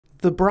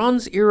The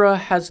Bronze Era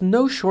has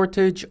no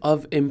shortage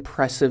of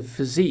impressive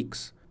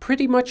physiques.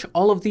 Pretty much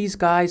all of these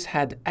guys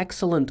had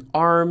excellent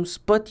arms,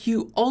 but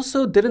you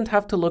also didn't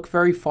have to look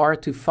very far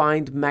to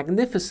find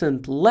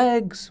magnificent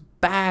legs,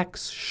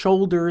 backs,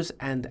 shoulders,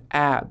 and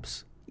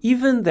abs.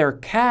 Even their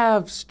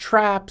calves,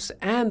 traps,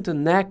 and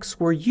necks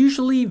were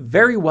usually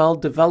very well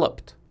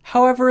developed.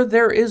 However,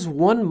 there is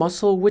one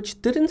muscle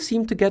which didn't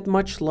seem to get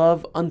much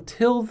love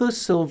until the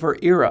Silver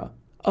Era.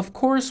 Of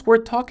course, we're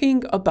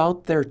talking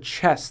about their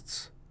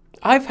chests.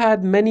 I've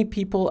had many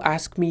people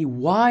ask me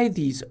why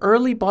these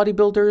early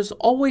bodybuilders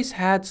always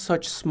had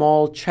such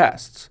small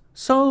chests,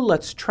 so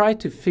let's try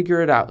to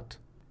figure it out.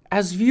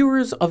 As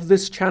viewers of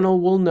this channel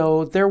will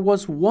know, there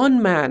was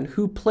one man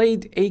who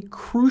played a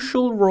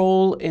crucial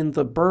role in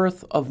the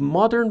birth of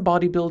modern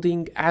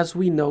bodybuilding as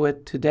we know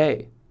it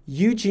today: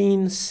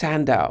 Eugene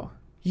Sandow.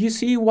 You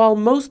see, while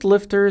most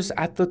lifters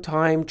at the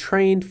time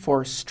trained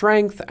for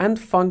strength and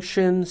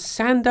function,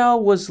 Sandow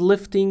was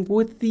lifting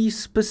with the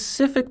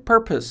specific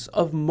purpose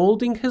of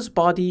molding his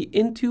body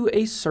into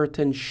a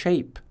certain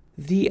shape.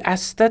 The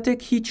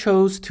aesthetic he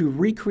chose to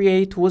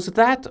recreate was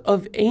that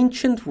of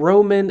ancient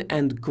Roman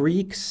and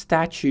Greek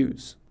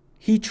statues.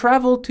 He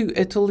traveled to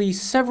Italy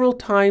several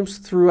times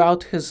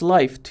throughout his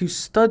life to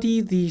study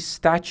these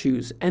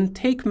statues and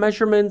take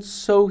measurements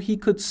so he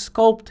could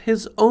sculpt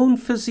his own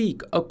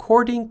physique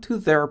according to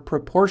their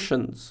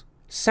proportions.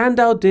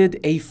 Sandow did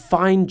a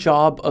fine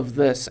job of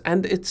this,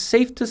 and it's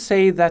safe to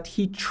say that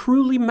he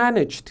truly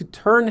managed to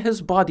turn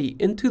his body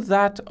into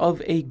that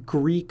of a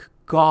Greek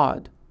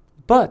god.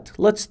 But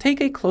let's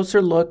take a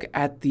closer look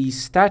at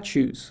these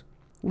statues.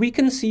 We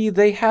can see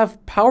they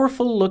have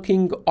powerful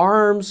looking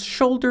arms,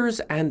 shoulders,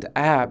 and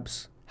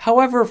abs.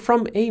 However,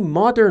 from a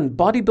modern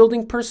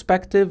bodybuilding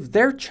perspective,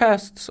 their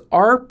chests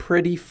are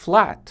pretty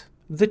flat.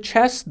 The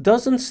chest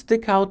doesn't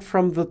stick out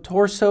from the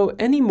torso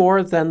any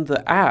more than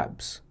the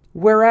abs.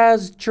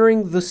 Whereas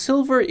during the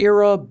Silver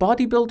Era,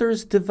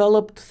 bodybuilders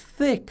developed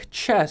thick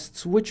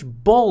chests which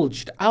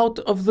bulged out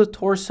of the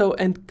torso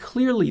and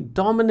clearly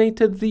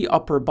dominated the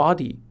upper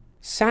body.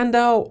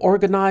 Sandow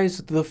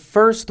organized the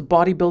first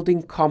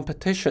bodybuilding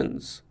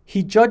competitions.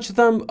 He judged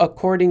them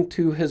according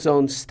to his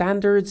own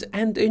standards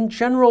and in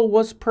general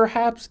was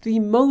perhaps the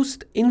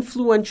most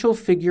influential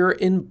figure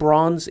in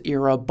Bronze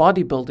Era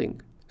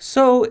bodybuilding.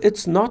 So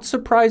it's not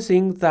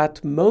surprising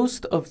that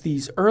most of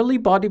these early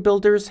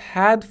bodybuilders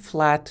had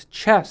flat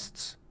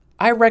chests.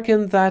 I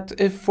reckon that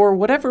if for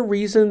whatever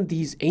reason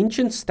these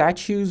ancient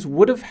statues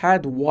would have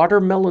had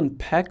watermelon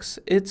pecs,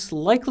 it's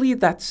likely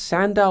that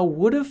Sandow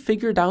would have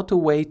figured out a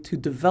way to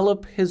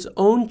develop his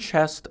own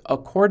chest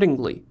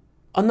accordingly.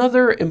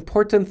 Another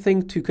important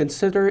thing to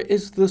consider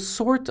is the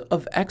sort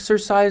of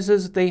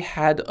exercises they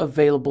had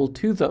available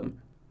to them.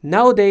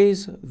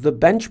 Nowadays, the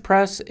bench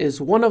press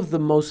is one of the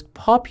most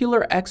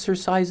popular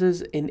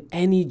exercises in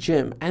any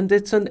gym, and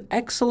it's an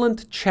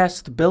excellent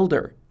chest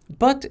builder.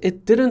 But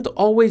it didn't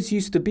always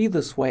used to be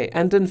this way,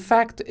 and in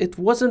fact, it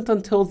wasn't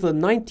until the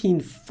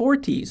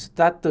 1940s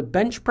that the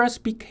bench press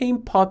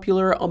became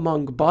popular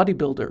among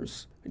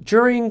bodybuilders.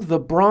 During the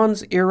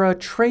Bronze Era,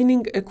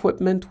 training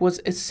equipment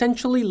was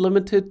essentially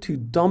limited to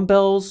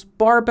dumbbells,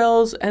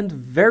 barbells, and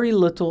very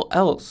little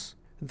else.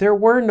 There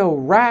were no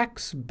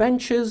racks,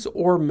 benches,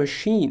 or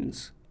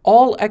machines.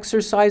 All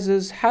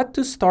exercises had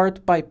to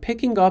start by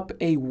picking up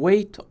a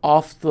weight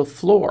off the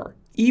floor,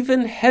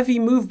 even heavy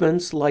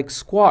movements like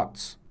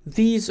squats.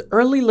 These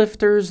early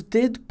lifters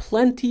did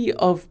plenty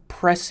of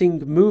pressing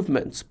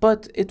movements,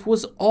 but it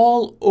was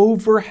all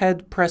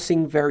overhead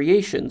pressing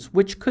variations,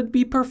 which could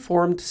be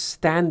performed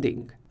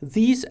standing.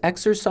 These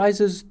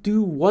exercises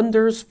do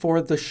wonders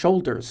for the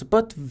shoulders,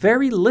 but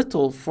very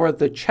little for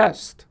the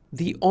chest.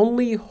 The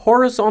only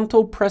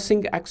horizontal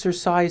pressing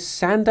exercise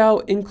Sandow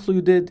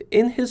included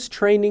in his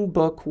training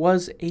book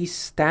was a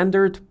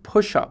standard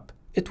push-up.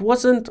 It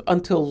wasn't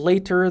until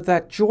later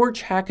that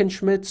George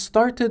Hackenschmidt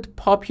started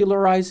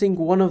popularizing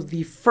one of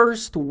the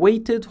first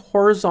weighted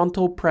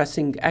horizontal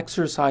pressing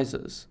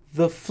exercises.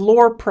 The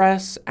floor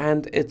press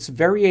and its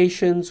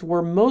variations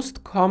were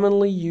most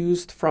commonly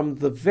used from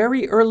the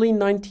very early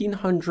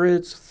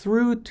 1900s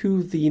through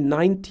to the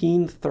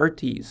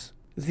 1930s.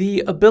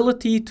 The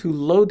ability to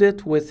load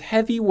it with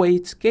heavy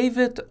weights gave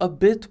it a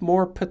bit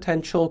more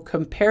potential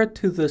compared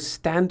to the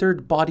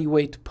standard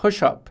bodyweight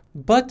push-up,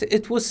 but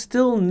it was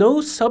still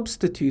no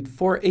substitute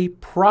for a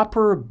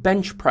proper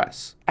bench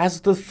press,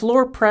 as the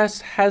floor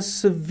press has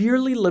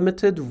severely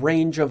limited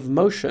range of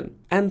motion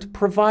and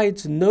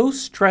provides no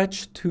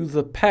stretch to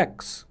the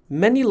pecs.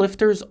 Many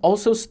lifters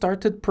also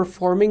started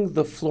performing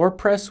the floor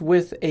press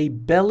with a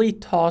belly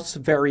toss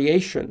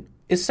variation.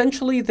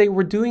 Essentially, they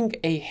were doing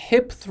a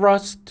hip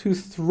thrust to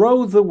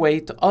throw the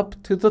weight up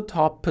to the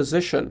top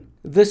position.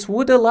 This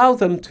would allow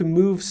them to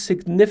move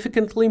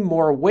significantly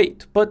more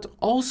weight, but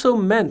also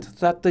meant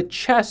that the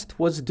chest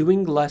was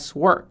doing less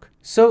work.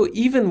 So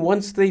even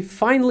once they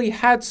finally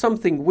had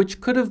something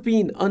which could have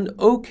been an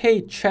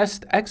okay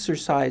chest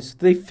exercise,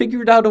 they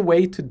figured out a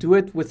way to do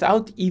it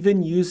without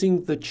even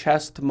using the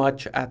chest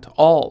much at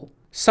all.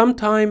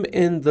 Sometime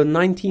in the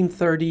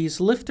 1930s,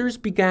 lifters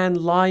began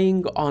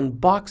lying on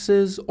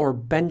boxes or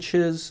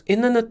benches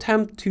in an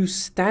attempt to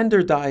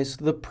standardize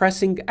the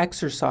pressing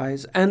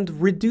exercise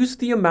and reduce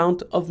the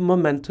amount of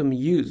momentum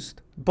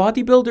used.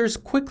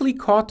 Bodybuilders quickly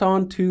caught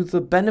on to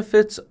the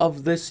benefits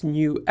of this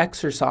new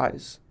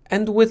exercise.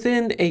 And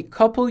within a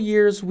couple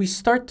years, we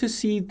start to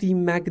see the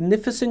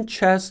magnificent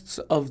chests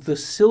of the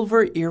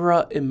Silver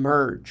Era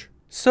emerge.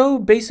 So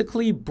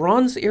basically,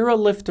 Bronze Era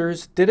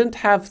lifters didn't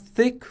have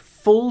thick,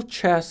 full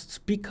chests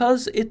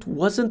because it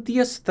wasn't the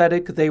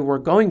aesthetic they were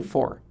going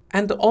for.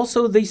 And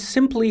also, they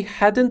simply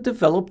hadn't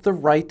developed the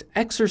right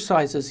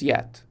exercises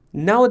yet.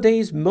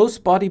 Nowadays,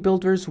 most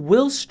bodybuilders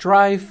will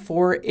strive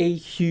for a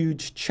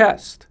huge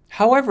chest.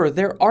 However,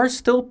 there are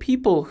still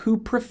people who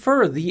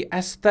prefer the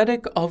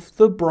aesthetic of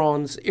the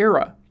Bronze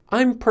Era.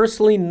 I'm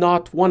personally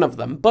not one of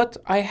them, but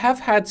I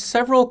have had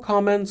several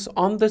comments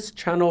on this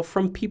channel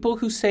from people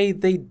who say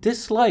they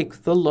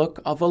dislike the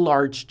look of a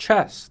large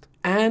chest.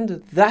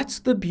 And that's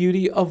the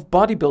beauty of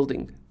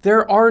bodybuilding.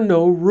 There are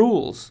no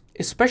rules,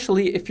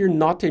 especially if you're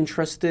not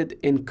interested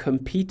in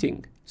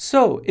competing.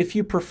 So, if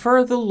you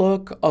prefer the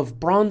look of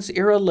Bronze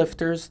Era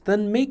lifters,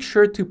 then make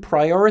sure to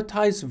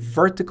prioritize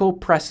vertical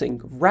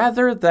pressing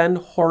rather than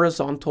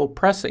horizontal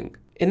pressing.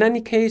 In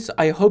any case,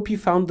 I hope you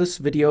found this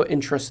video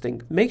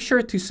interesting. Make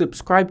sure to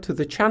subscribe to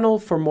the channel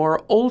for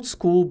more old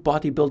school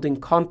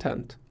bodybuilding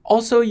content.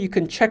 Also, you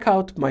can check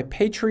out my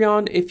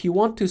Patreon if you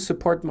want to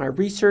support my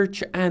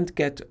research and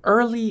get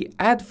early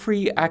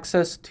ad-free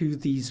access to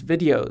these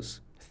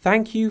videos.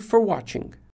 Thank you for watching.